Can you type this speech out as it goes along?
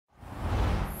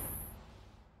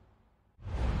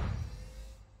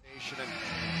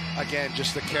again,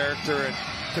 just the character, and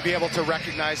to be able to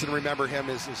recognize and remember him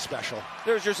is special.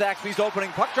 There's your Zaxby's opening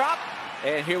puck drop.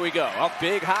 And here we go. A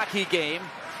big hockey game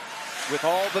with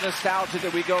all the nostalgia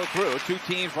that we go through. Two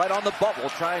teams right on the bubble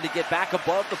trying to get back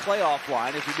above the playoff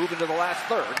line as we move into the last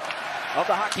third of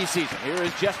the hockey season. Here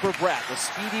is Jesper Bratt, the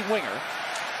speedy winger,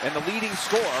 and the leading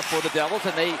scorer for the Devils.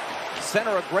 And they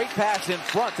center a great pass in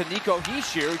front to Nico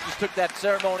Hischier, who just took that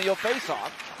ceremonial faceoff.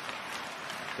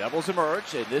 Devils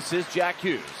emerge, and this is Jack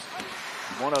Hughes,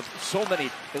 one of so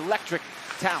many electric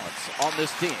talents on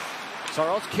this team.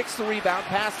 Saros kicks the rebound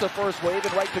past the first wave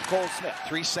and right to Cole Smith.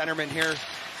 Three centermen here.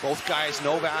 Both guys,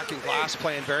 Novak and Glass,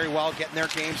 playing very well, getting their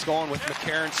games going with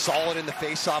McCarron solid in the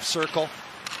face-off circle.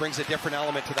 Brings a different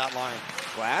element to that line.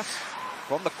 Glass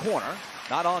from the corner,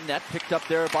 not on net, picked up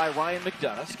there by Ryan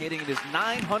McDonough, skating in his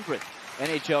 900th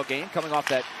NHL game, coming off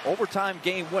that overtime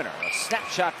game winner. A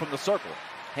snapshot from the circle,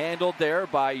 handled there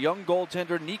by young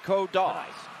goaltender Nico Dawes.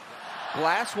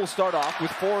 Glass will start off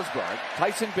with Forsberg,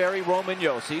 Tyson Barrie, Roman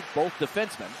Josi, both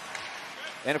defensemen,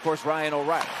 and of course Ryan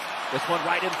O'Reilly. This one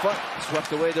right in front,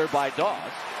 swept away there by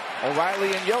Dawes. O'Reilly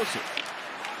and Josi.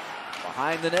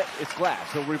 Behind the net, it's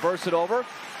Glass. He'll reverse it over,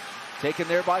 taken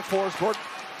there by Forsberg.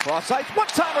 Cross ice,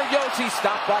 one-timer Josi,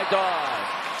 stopped by Dawes.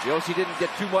 Josi didn't get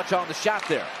too much on the shot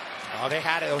there. Oh, they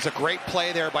had it. It was a great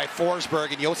play there by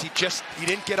Forsberg, and Josi he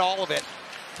didn't get all of it.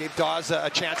 Gave Dawes a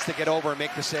chance to get over and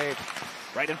make the save.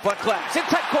 Right in front, Glass. In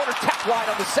tight corner, tap wide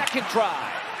on the second try.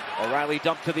 O'Reilly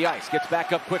dumped to the ice, gets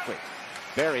back up quickly.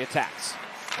 Barrie attacks.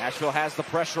 Nashville has the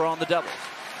pressure on the Devils.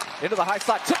 Into the high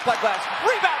slot, tipped by Glass.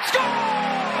 Rebound, score!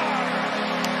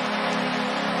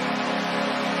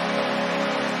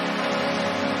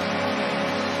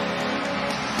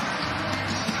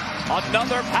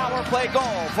 Another power play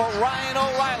goal for Ryan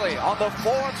O'Reilly on the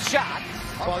fourth shot.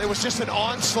 Well, it was just an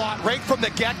onslaught right from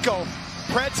the get-go.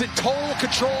 Preds in total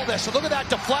control of this. So look at that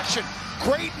deflection.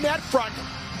 Great net front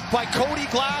by Cody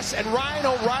Glass and Ryan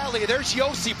O'Reilly. There's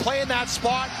Josi playing that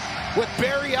spot with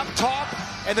Barrie up top,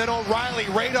 and then O'Reilly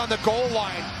right on the goal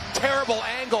line. Terrible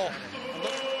angle.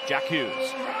 Jack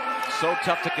Hughes, so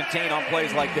tough to contain on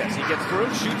plays like this. He gets through,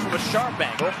 shoots from a sharp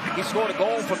angle. He scored a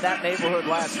goal from that neighborhood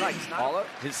last night.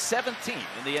 His 17th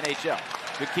in the NHL.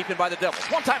 Good keeping by the Devils.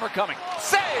 One-timer coming.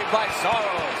 Saved by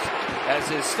Saros. As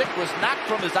his stick was knocked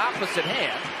from his opposite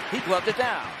hand, he gloved it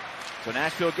down. So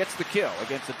Nashville gets the kill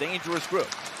against a dangerous group.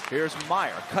 Here's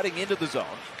Meyer cutting into the zone.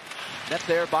 Net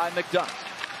there by McDonough.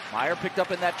 Meyer picked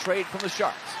up in that trade from the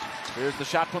Sharks. Here's the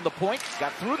shot from the point.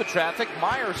 Got through the traffic.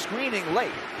 Meyer screening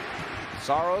late.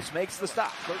 Saros makes the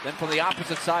stop. Then from the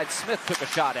opposite side, Smith took a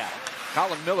shot at him.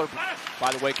 Colin Miller,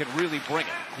 by the way, can really bring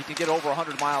it. He can get over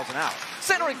 100 miles an hour.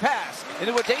 Centering pass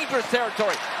into a dangerous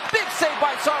territory. Big save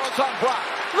by Saros on Brock.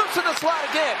 Loosen the slot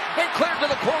again. And cleared to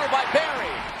the corner by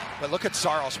Barrie. But look at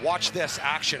Saros. Watch this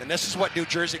action. And this is what New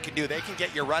Jersey can do. They can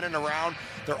get you running around.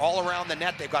 They're all around the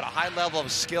net. They've got a high level of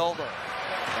skill.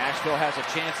 Nashville has a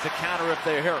chance to counter if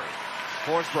they hurry.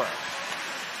 Forsberg.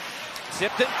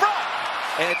 Tipped in front.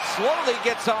 And it slowly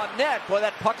gets on net. Boy,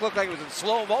 that puck looked like it was in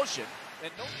slow motion.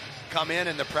 And come in,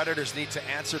 and the Predators need to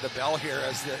answer the bell here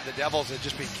as the Devils have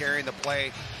just been carrying the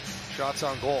play. Shots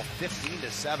on goal,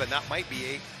 15-7. That might be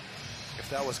 8 if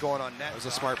that was going on net. It was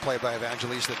a smart play by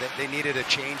Evangelista. They needed a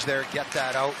change there, get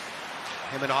that out.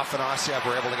 Him and Afanasyev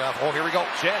were able to get off. Oh, here we go.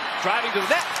 Shen driving to the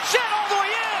net. Shen all the way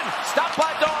in. Stopped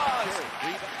by Dawes.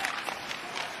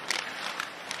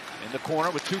 In the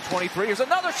corner with 2:23. Here's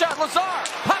another shot. Lazar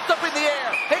popped up in the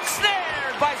air.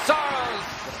 Ensnared by Saros.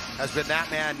 Has been that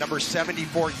man, number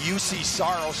 74, UC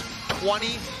Saros.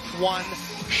 21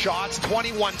 shots,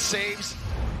 21 saves.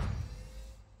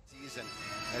 Season,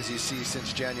 as you see,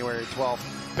 since January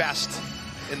 12th, best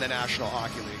in the National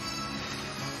Hockey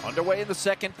League. Underway in the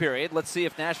second period. Let's see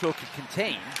if Nashville can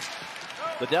contain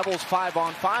the Devils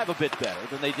 5-on-5 a bit better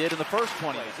than they did in the first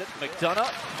 20 minutes.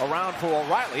 McDonough around for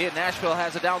O'Reilly, and Nashville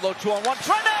has a down low 2-on-1.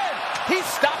 Trenton! He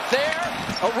stopped there.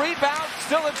 A rebound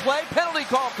still in play. Penalty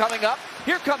call coming up.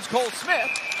 Here comes Cole Smith.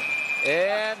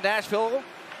 And Nashville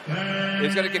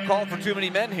is going to get called for too many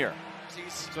men here.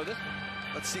 So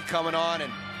let's see coming on,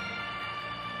 and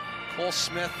Cole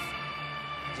Smith.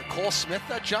 Is it Cole Smith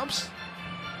that jumps?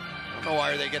 I don't know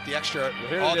why they get the extra.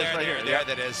 There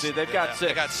that is. See, they've got 6.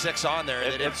 They got 6 on there.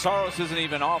 And Saros isn't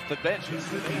even off the bench.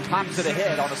 Pops it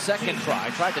ahead on a second try.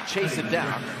 Tried to chase it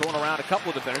down. Going around a couple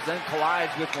of defenders. Then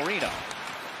collides with Marino.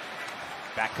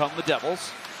 Back come the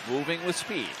Devils. Moving with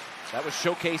speed. That was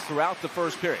showcased throughout the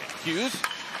first period. Hughes.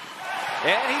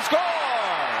 And he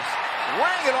scores!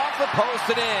 Rang it off the post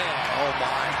and in. Oh,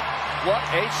 my. What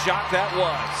a shot that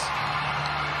was.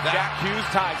 Jack Hughes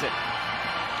ties it.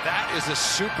 That is a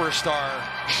superstar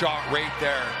shot right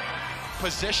there.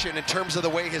 position in terms of the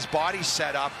way his body's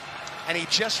set up, and he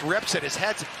just rips it. His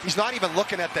head's, he's not even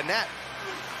looking at the net.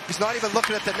 He's not even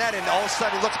looking at the net, and all of a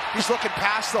sudden he's looking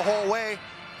past the whole way,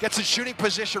 gets in shooting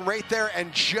position right there,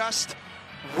 and just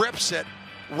rips it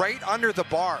right under the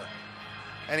bar.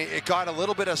 And it got a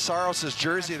little bit of Saros'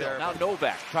 jersey there. Now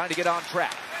Novak trying to get on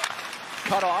track.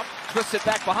 Cut off, twists it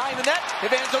back behind the net.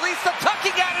 Evangelista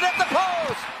tucking at it at the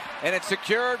post. And it's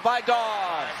secured by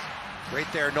Dawes. Right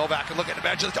there, Novak, and look at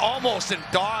Evangelista almost, and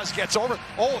Dawes gets over.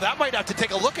 Oh, that might have to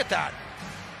take a look at that.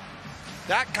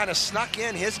 That kind of snuck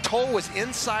in. His toe was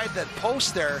inside the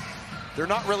post there. They're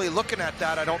not really looking at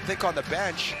that, I don't think, on the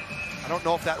bench. I don't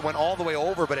know if that went all the way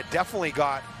over, but it definitely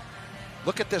got.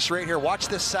 Look at this right here. Watch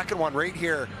this second one right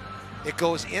here. It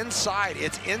goes inside.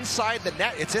 It's inside the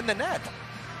net. It's in the net.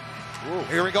 Ooh.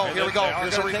 Here we go. Here we go.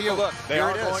 Here's a review. They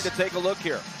are going to take a look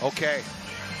here. Okay.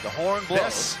 The horn blows.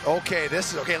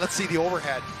 This is okay. Let's see the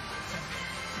overhead.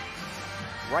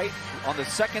 Right on the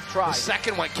second try. The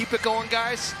second one. Keep it going,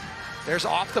 guys. There's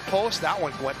off the post. That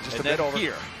one went just a bit over.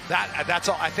 Here. That's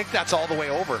all. I think that's all the way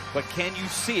over. But can you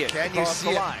see it? Can you see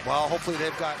it? Line? Well, hopefully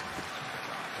they've got.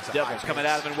 Devils coming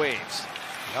at him in waves.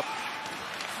 Yep.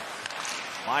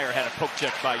 Meyer had a poke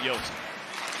check by Yossi.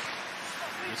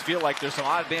 You just feel like there's some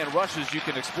odd man rushes you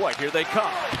can exploit. Here they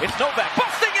come. It's Novak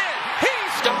busting in. He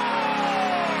scores!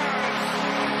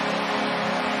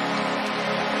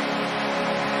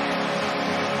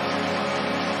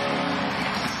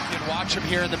 You can watch him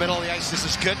here in the middle of the ice. This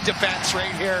is good defense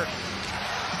right here.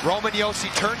 Roman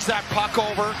Josi turns that puck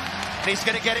over, and he's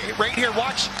going to get it right here.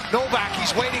 Watch Novak.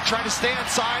 He's waiting, trying to stay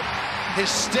inside his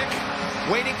stick,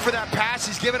 waiting for that pass.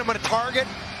 He's giving him a target,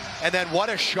 and then what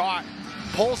a shot.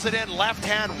 Pulls it in, left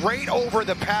hand, right over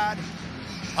the pad,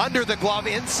 under the glove,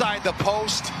 inside the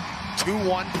post.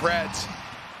 2-1 Preds.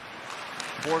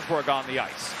 Forsberg on the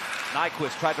ice.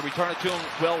 Nyquist tried to return it to him,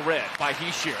 well read by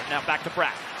Hischier. Now back to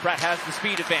Pratt. Pratt has the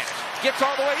speed advantage. Gets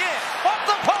all the way in, off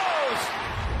the post!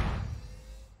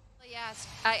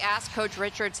 I asked Coach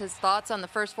Richards his thoughts on the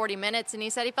first 40 minutes, and he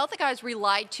said he felt the guys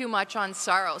relied too much on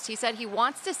Saros. He said he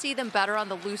wants to see them better on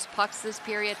the loose pucks this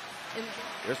period.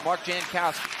 There's Mark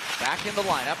Jankowski back in the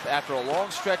lineup after a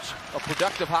long stretch of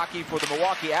productive hockey for the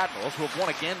Milwaukee Admirals, who have won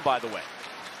again, by the way.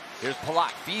 Here's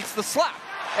Palat, feeds the slap,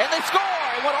 and they score!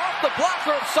 It went off the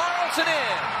blocker of Saros and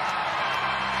in.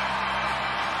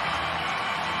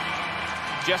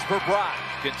 Jesper Bratt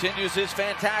continues his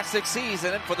fantastic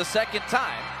season, and for the second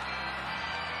time,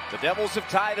 the Devils have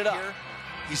tied it up.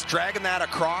 He's dragging that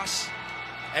across,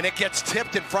 and it gets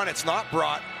tipped in front. It's not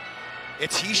Bratt.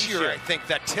 It's Hischier, I think,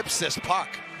 that tips this puck.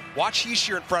 Watch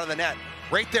Hischier in front of the net.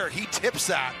 Right there, he tips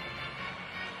that,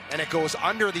 and it goes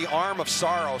under the arm of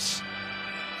Saros.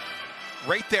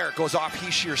 Right there, it goes off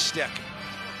Hischier's stick.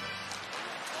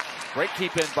 Great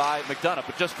keep in by McDonough,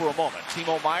 but just for a moment.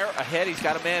 Timo Meier ahead. He's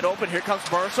got a man open. Here comes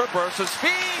Mercer. Mercer's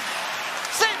speed.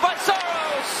 Saved by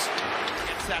Saros.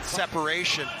 It's that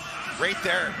separation. Right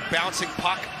there. Bouncing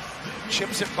puck.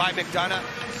 Chips it by McDonough.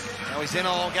 Now he's in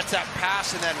alone. Gets that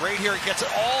pass. And then right here, he gets it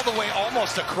all the way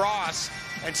almost across.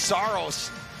 And Saros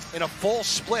in a full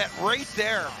split right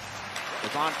there.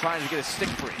 Is on trying to get his stick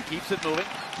free. Keeps it moving.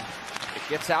 It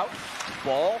gets out.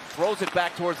 Ball. Throws it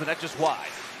back towards the net just wide.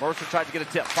 Mercer tried to get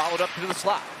a tip, followed up to the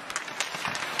slot.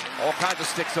 All kinds of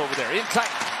sticks over there. In tight.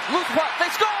 Loose puck. They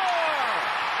score!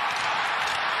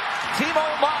 Timo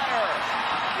Meier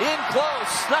in close.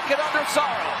 Snuck it under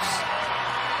Saros.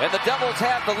 And the Devils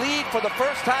have the lead for the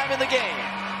first time in the game.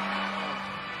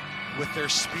 With their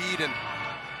speed, and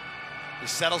he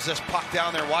settles this puck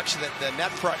down there. Watch the net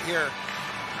front here.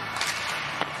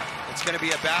 It's going to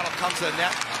be a battle. Comes to the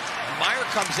net. Meier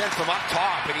comes in from up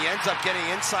top, and he ends up getting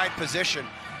inside position.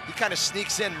 He kind of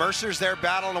sneaks in. Mercer's there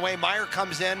battling away. Meier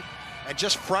comes in and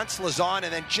just fronts Lazon,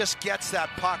 and then just gets that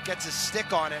puck, gets his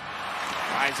stick on it.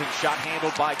 Rising shot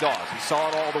handled by Dawes. He saw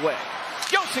it all the way.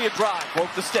 Josi a drive,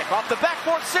 broke the stick. Off the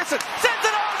backboard, Sisson sends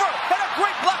it over, and a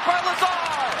great block by Lazar.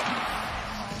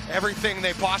 Everything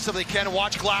they possibly can.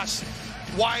 Watch glass,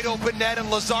 wide open net,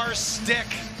 and Lazar's stick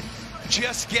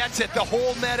just gets it. The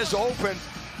whole net is open.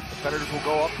 The Predators will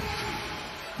go up,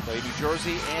 play New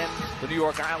Jersey and the New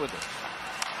York Islanders.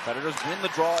 Predators win the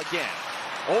draw again.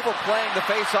 Overplaying the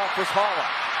faceoff was Haula.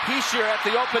 Hischier at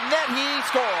the open net, he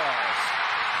scores.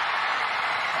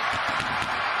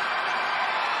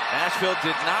 Nashville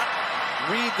did not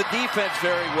read the defense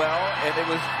very well, and it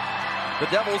was the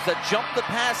Devils that jumped the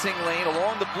passing lane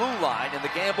along the blue line, and the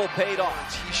gamble paid off.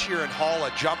 Hischier and Haula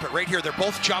jump it right here. They're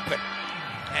both jumping,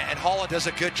 and Haula does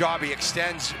a good job. He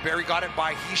extends. Barry got it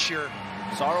by Hischier.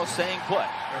 Saros staying put.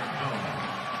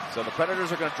 So the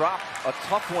Predators are going to drop a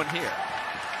tough one here.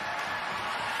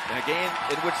 in a game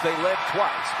in which they led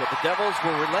twice, but the Devils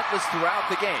were relentless throughout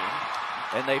the game,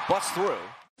 and they bust through.